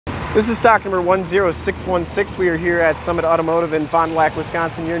This is stock number 10616. We are here at Summit Automotive in Fond du Lac,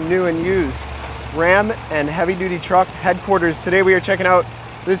 Wisconsin, your new and used Ram and heavy duty truck headquarters. Today we are checking out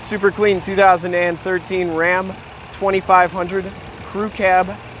this super clean 2013 Ram 2500 Crew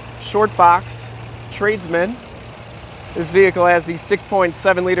Cab Short Box Tradesman. This vehicle has the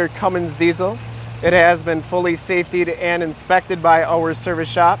 6.7 liter Cummins diesel. It has been fully safetied and inspected by our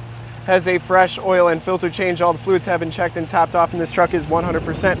service shop. Has a fresh oil and filter change. All the fluids have been checked and topped off, and this truck is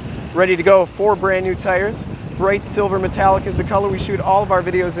 100% ready to go. 4 brand new tires. Bright silver metallic is the color. We shoot all of our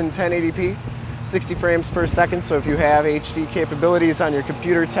videos in 1080p, 60 frames per second, so if you have HD capabilities on your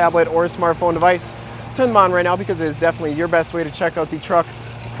computer, tablet, or smartphone device, turn them on right now, because it is definitely your best way to check out the truck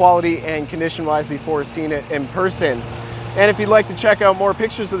quality and condition-wise before seeing it in person. And if you'd like to check out more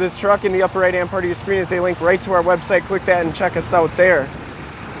pictures of this truck, in the upper right-hand part of your screen is a link right to our website. Click that and check us out there.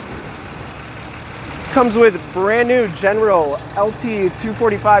 Comes with brand new General L.T.C.H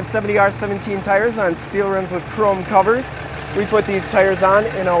 245 70R17 tires on steel rims with chrome covers. We put these tires on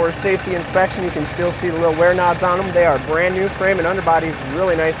in our safety inspection. You can still see the little wear knobs on them. They are brand new. Frame and underbody is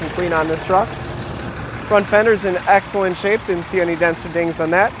really nice and clean on this truck. Front fender's in excellent shape. Didn't see any dents or dings on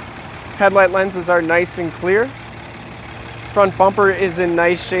that. Headlight lenses are nice and clear. Front bumper is in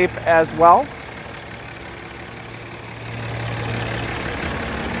nice shape as well.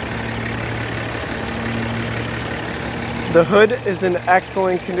 The hood is in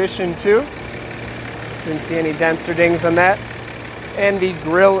excellent condition too. Didn't see any dents or dings on that. And the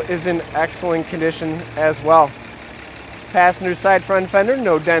grille is in excellent condition as well. Passenger side front fender,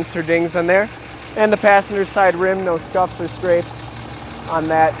 no dents or dings on there. And the passenger side rim, no scuffs or scrapes on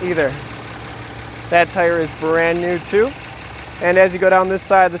that either. That tire is brand new too. And as you go down this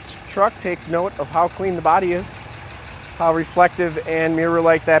side of the truck, take note of how clean the body is, how reflective and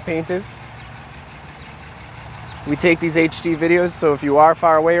mirror-like that paint is. We take these HD videos, so if you are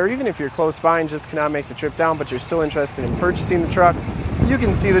far away, or even if you're close by and just cannot make the trip down, but you're still interested in purchasing the truck, you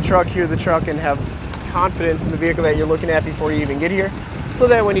can see the truck, hear the truck, and have confidence in the vehicle that you're looking at before you even get here, so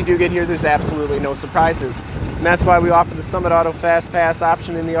that when you do get here, there's absolutely no surprises. And that's why we offer the Summit Auto Fast Pass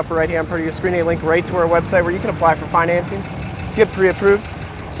option in the upper right-hand part of your screen, a link right to our website where you can apply for financing, get pre-approved,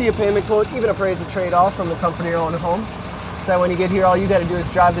 see a payment quote, even appraise a trade-all from the comfort of your own home. So when you get here, all you got to do is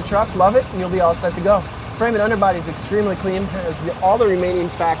drive the truck, love it, and you'll be all set to go. Frame and underbody is extremely clean, has all the remaining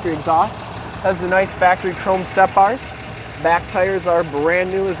factory exhaust, has the nice factory chrome step bars. Back tires are brand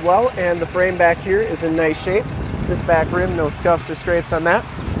new as well, and the frame back here is in nice shape. This back rim, no scuffs or scrapes on that.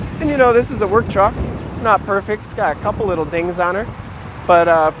 And you know, this is a work truck. It's not perfect, it's got a couple little dings on her,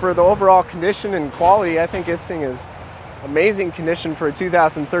 but for the overall condition and quality, I think this thing is amazing condition for a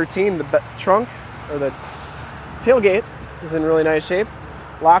 2013. The trunk, or the tailgate, is in really nice shape.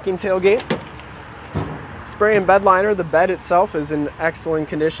 Locking tailgate. Spray and bed liner, the bed itself is in excellent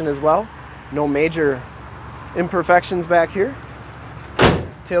condition as well. No major imperfections back here.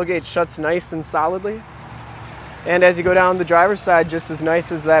 Tailgate shuts nice and solidly. And as you go down the driver's side, just as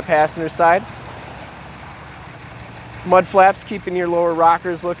nice as that passenger side. Mud flaps keeping your lower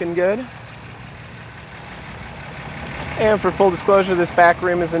rockers looking good. And for full disclosure, this back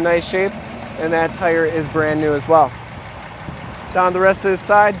rim is in nice shape, and that tire is brand new as well. Down the rest of the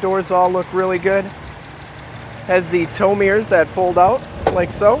side, doors all look really good. Has the tow mirrors that fold out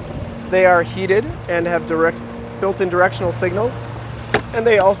like so. They are heated and have built-in directional signals, and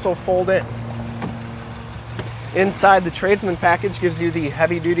they also fold in. Inside, the Tradesman package gives you the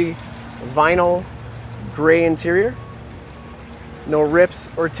heavy-duty vinyl gray interior. No rips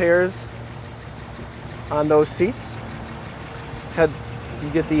or tears on those seats. You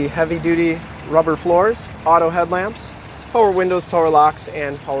get the heavy-duty rubber floors, auto headlamps, power windows, power locks,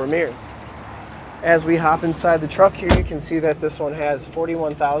 and power mirrors. As we hop inside the truck here, you can see that this one has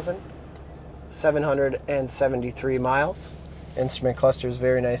 41,773 miles. Instrument cluster is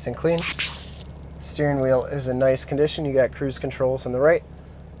very nice and clean. Steering wheel is in nice condition. You got cruise controls on the right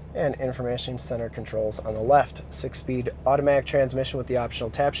and information center controls on the left. 6-speed automatic transmission with the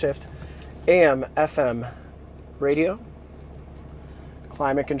optional tap shift. AM, FM radio.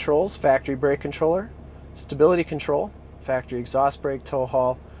 Climate controls, factory brake controller, stability control, factory exhaust brake, tow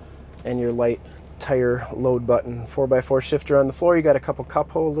haul, and your light tire load button. 4x4 shifter on the floor. You got a couple cup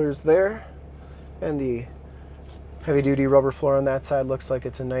holders there, and the heavy duty rubber floor on that side looks like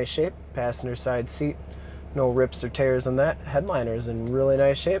it's in nice shape. Passenger side seat, no rips or tears on that. Headliner is in really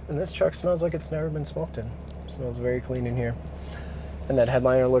nice shape, and this truck smells like it's never been smoked in. Smells very clean in here, and that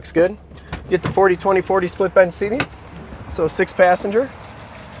headliner looks good. Get the 40-20-40 split bench seating, so 6 passenger.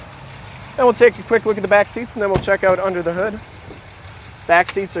 And we'll take a quick look at the back seats, and then we'll check out under the hood. Back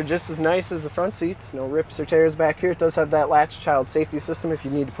seats are just as nice as the front seats. No rips or tears back here. It does have that latch child safety system if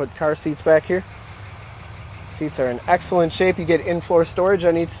you need to put car seats back here. Seats are in excellent shape. You get in-floor storage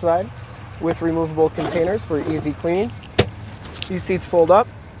on each side with removable containers for easy cleaning. These seats fold up,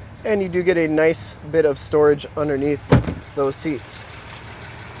 and you do get a nice bit of storage underneath those seats.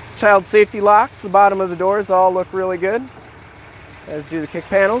 Child safety locks. The bottom of the doors all look really good, as do the kick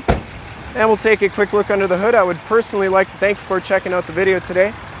panels. And we'll take a quick look under the hood. I would personally like to thank you for checking out the video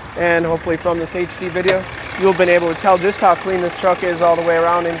today, and hopefully from this HD video you'll have been able to tell just how clean this truck is all the way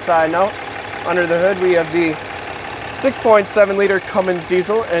around, inside and out. Under the hood we have the 6.7 liter Cummins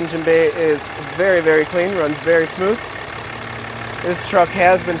diesel. Engine bay is very clean, runs very smooth. This truck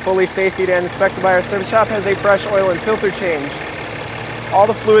has been fully safetied and inspected by our service shop, has a fresh oil and filter change. All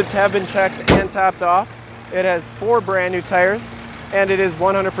the fluids have been checked and topped off. It has 4 brand new tires, and it is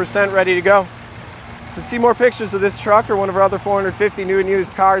 100% ready to go. To see more pictures of this truck or one of our other 450 new and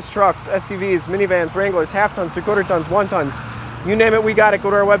used cars, trucks, SUVs, minivans, Wranglers, half tons, 3/4 tons, 1 tons, you name it, we got it. Go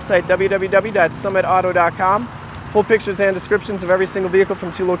to our website, www.summitauto.com. Full pictures and descriptions of every single vehicle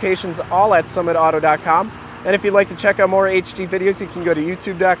from 2 locations, all at summitauto.com. And if you'd like to check out more HD videos, you can go to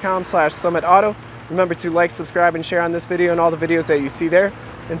youtube.com/summitauto. Remember to like, subscribe, and share on this video and all the videos that you see there.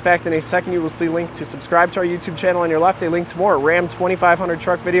 In fact, in a second you will see a link to subscribe to our YouTube channel on your left, a link to more Ram 2500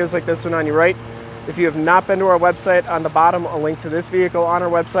 truck videos like this one on your right. If you have not been to our website, on the bottom a link to this vehicle on our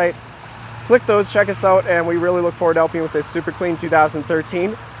website. Click those, check us out, and we really look forward to helping you with this super clean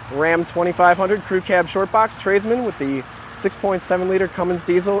 2013 Ram 2500 Crew Cab Short Box Tradesman with the 6.7 liter Cummins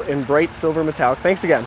diesel in bright silver metallic. Thanks again.